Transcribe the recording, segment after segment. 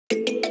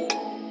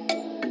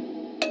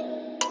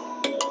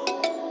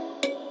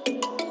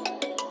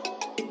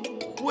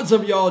What's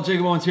up, y'all?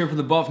 Jakob Owens here for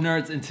the Buff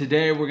Nerds, and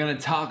today we're gonna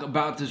talk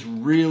about this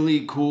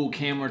really cool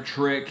camera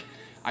trick.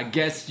 I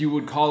guess you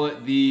would call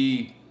it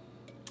the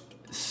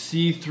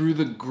see through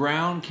the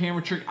ground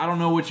camera trick. I don't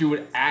know what you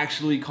would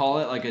actually call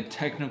it, like a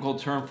technical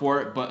term for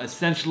it, but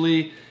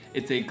essentially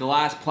it's a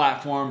glass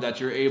platform that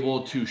you're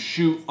able to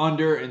shoot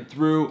under and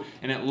through,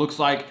 and it looks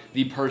like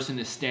the person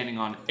is standing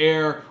on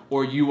air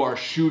or you are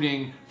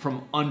shooting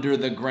from under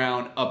the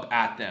ground up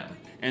at them.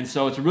 And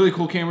so it's a really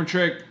cool camera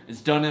trick. It's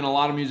done in a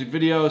lot of music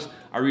videos.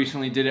 I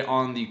recently did it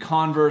on the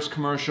Converse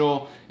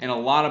commercial, and a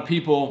lot of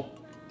people,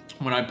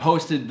 when I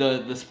posted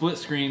the split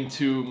screen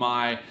to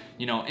my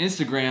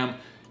Instagram,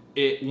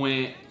 it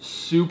went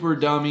super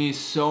dummy.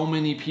 So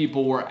many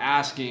people were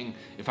asking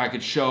if I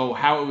could show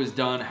how it was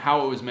done,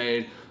 how it was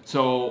made.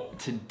 So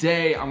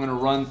today I'm gonna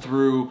run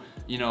through,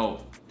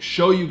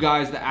 show you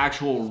guys the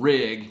actual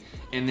rig,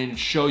 and then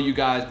show you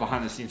guys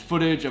behind the scenes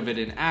footage of it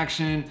in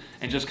action,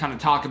 and just kind of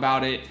talk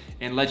about it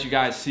and let you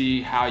guys see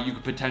how you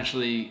could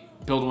potentially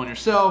build one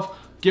yourself,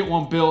 get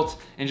one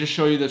built, and just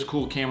show you this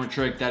cool camera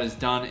trick that is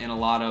done in a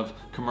lot of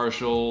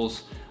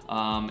commercials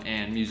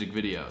and music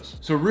videos.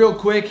 So real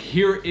quick,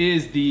 here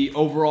is the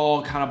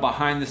overall kind of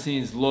behind the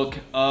scenes look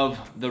of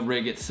the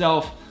rig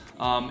itself.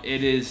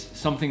 It is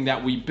something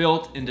that we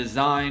built and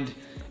designed,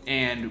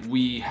 and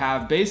we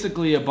have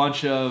basically a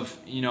bunch of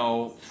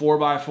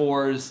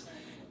 4x4s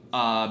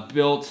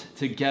built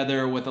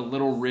together with a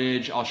little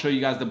ridge. I'll show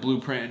you guys the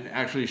blueprint and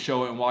actually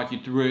show it and walk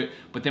you through it.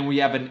 But then we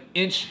have an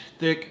inch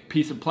thick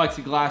piece of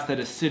plexiglass that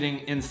is sitting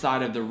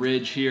inside of the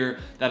ridge here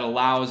that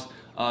allows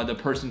the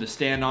person to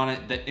stand on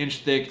it. The inch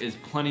thick is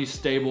plenty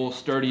stable,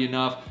 sturdy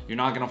enough. You're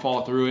not gonna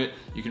fall through it.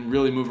 You can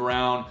really move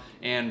around.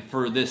 And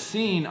for this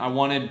scene, I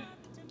wanted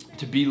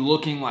to be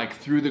looking like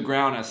through the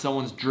ground as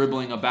someone's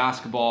dribbling a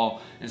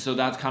basketball. And so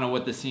that's kind of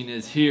what the scene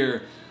is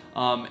here.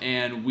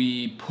 And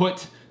we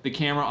put the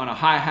camera on a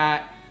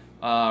hi-hat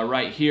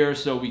right here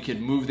so we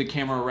could move the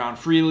camera around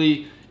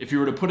freely. If you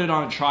were to put it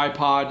on a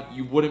tripod,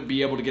 you wouldn't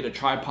be able to get a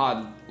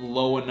tripod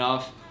low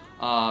enough,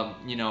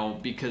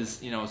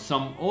 because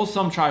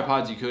some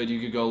tripods you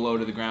could go low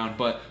to the ground,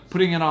 but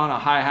putting it on a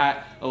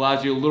hi-hat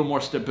allows you a little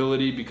more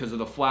stability because of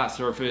the flat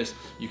surface.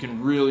 You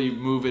can really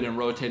move it and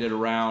rotate it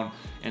around.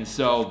 And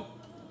so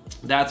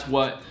that's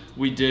what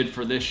we did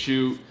for this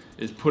shoot,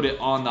 is put it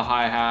on the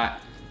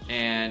hi-hat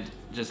and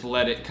just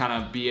let it kind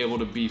of be able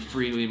to be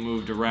freely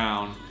moved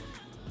around.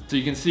 So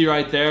you can see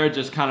right there,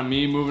 just kind of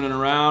me moving it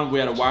around. We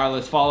had a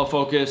wireless follow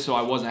focus, so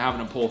I wasn't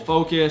having to pull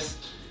focus.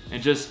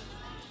 And just,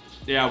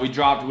 yeah,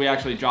 we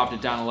actually dropped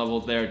it down a level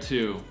there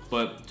too.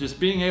 But just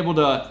being able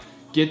to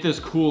get this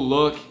cool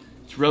look,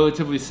 it's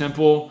relatively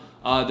simple.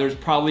 There's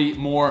probably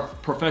more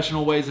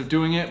professional ways of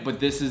doing it, but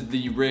this is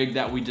the rig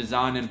that we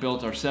designed and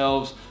built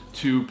ourselves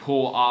to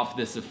pull off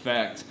this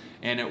effect.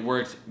 And it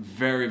works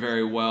very,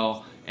 very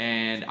well.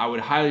 And I would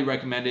highly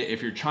recommend it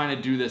if you're trying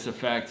to do this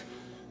effect.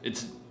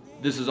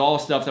 This is all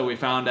stuff that we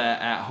found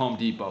at Home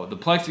Depot. The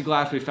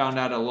plexiglass we found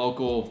at a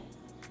local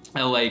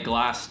LA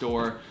glass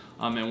store,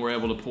 and we're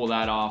able to pull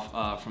that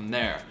off from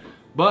there.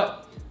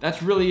 But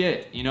that's really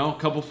it, a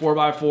couple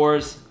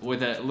 4x4s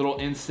with a little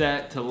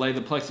inset to lay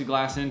the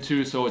plexiglass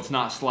into so it's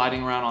not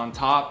sliding around on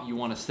top. You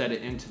want to set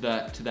it into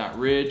that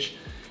ridge,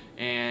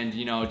 and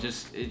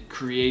it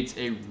creates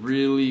a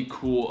really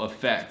cool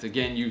effect.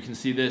 Again, you can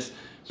see this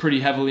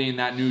pretty heavily in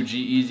that new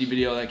G-Eazy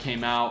video that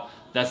came out.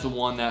 That's the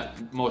one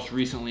that most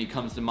recently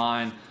comes to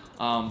mind.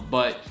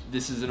 But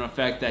this is an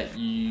effect that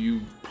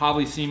you've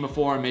probably seen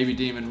before and maybe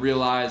didn't even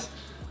realize.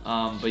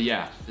 But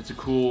yeah, it's a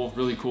cool,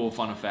 really cool,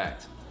 fun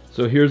effect.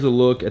 So here's a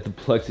look at the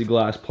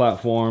plexiglass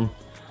platform.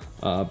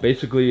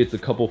 Basically, it's a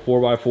couple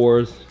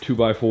 4x4s,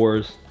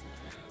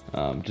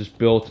 2x4s. Just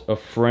built a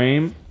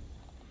frame,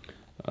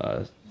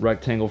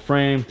 rectangle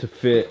frame to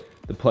fit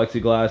the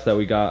plexiglass that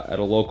we got at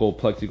a local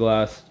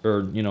plexiglass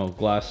or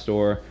glass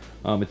store.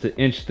 It's an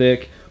inch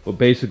thick, but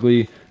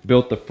basically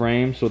built the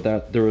frame so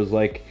that there was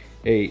like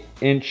a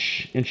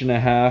inch and a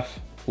half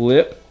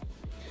lip,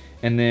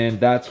 and then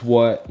that's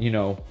what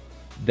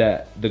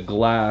that the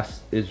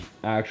glass is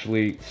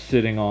actually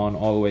sitting on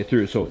all the way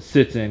through. So it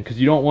sits in, because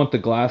you don't want the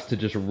glass to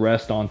just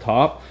rest on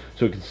top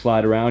so it can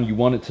slide around. You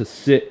want it to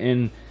sit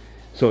in,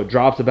 so it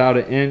drops about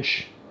an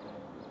inch,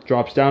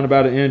 drops down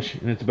about an inch,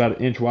 and it's about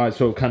an inch wide,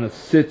 so it kind of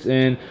sits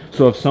in,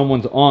 so if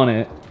someone's on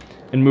it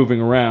and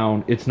moving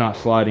around, it's not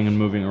sliding and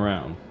moving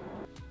around.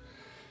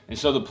 And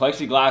so the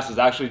plexiglass is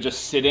actually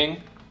just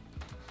sitting.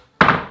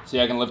 See,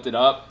 I can lift it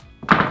up.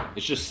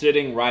 It's just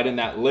sitting right in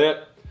that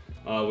lip.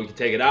 We can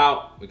take it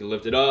out, we can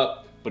lift it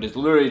up, but it's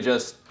literally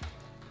just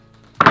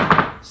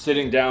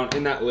sitting down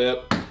in that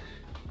lip.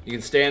 You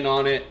can stand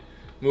on it,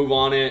 move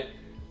on it,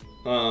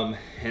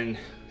 and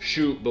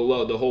shoot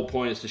below. The whole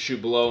point is to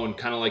shoot below and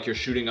kind of like you're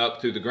shooting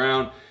up through the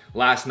ground.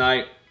 Last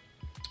night,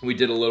 we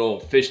did a little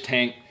fish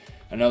tank,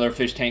 another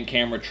fish tank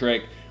camera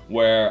trick,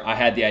 where I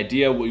had the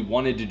idea, we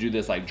wanted to do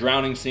this like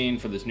drowning scene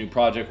for this new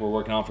project we're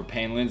working on for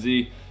Payne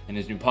Lindsay and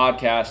his new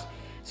podcast.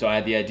 So I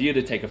had the idea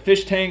to take a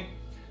fish tank.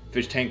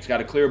 Fish tank's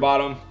got a clear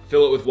bottom,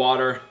 fill it with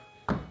water,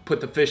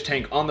 put the fish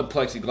tank on the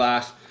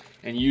plexiglass,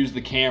 and use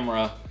the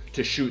camera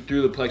to shoot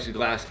through the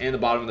plexiglass and the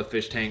bottom of the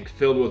fish tank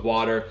filled with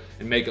water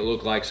and make it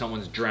look like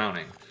someone's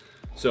drowning.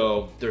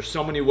 So there's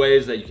so many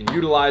ways that you can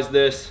utilize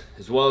this,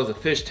 as well as a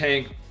fish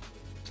tank.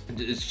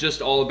 It's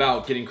just all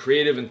about getting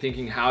creative and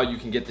thinking how you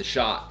can get the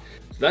shot.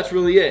 So that's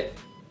really it.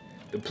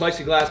 The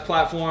plexiglass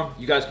platform,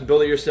 you guys can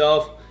build it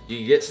yourself. You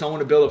can get someone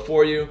to build it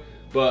for you,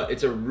 but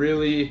it's a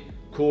really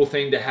cool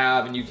thing to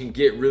have, and you can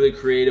get really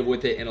creative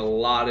with it in a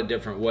lot of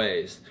different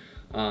ways.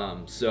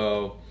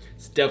 So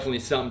it's definitely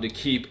something to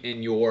keep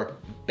in your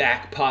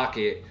back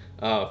pocket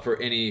for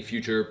any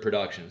future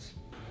productions.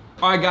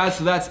 All right guys,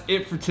 so that's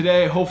it for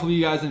today. Hopefully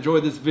you guys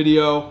enjoyed this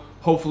video.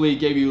 Hopefully it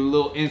gave you a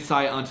little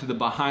insight onto the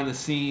behind the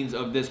scenes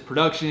of this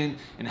production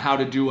and how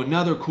to do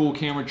another cool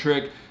camera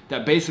trick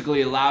that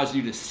basically allows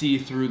you to see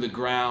through the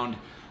ground.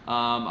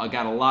 I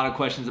got a lot of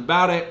questions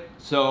about it.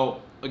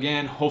 So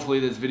again, hopefully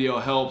this video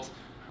helped.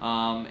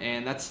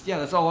 And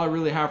that's all I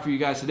really have for you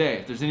guys today.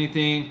 If there's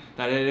anything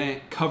that I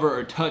didn't cover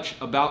or touch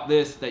about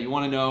this that you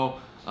want to know,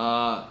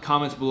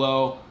 comments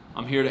below.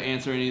 I'm here to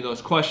answer any of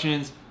those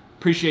questions.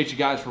 Appreciate you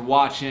guys for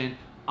watching.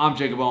 I'm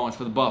Jakob Owens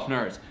for the Buff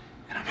Nerds.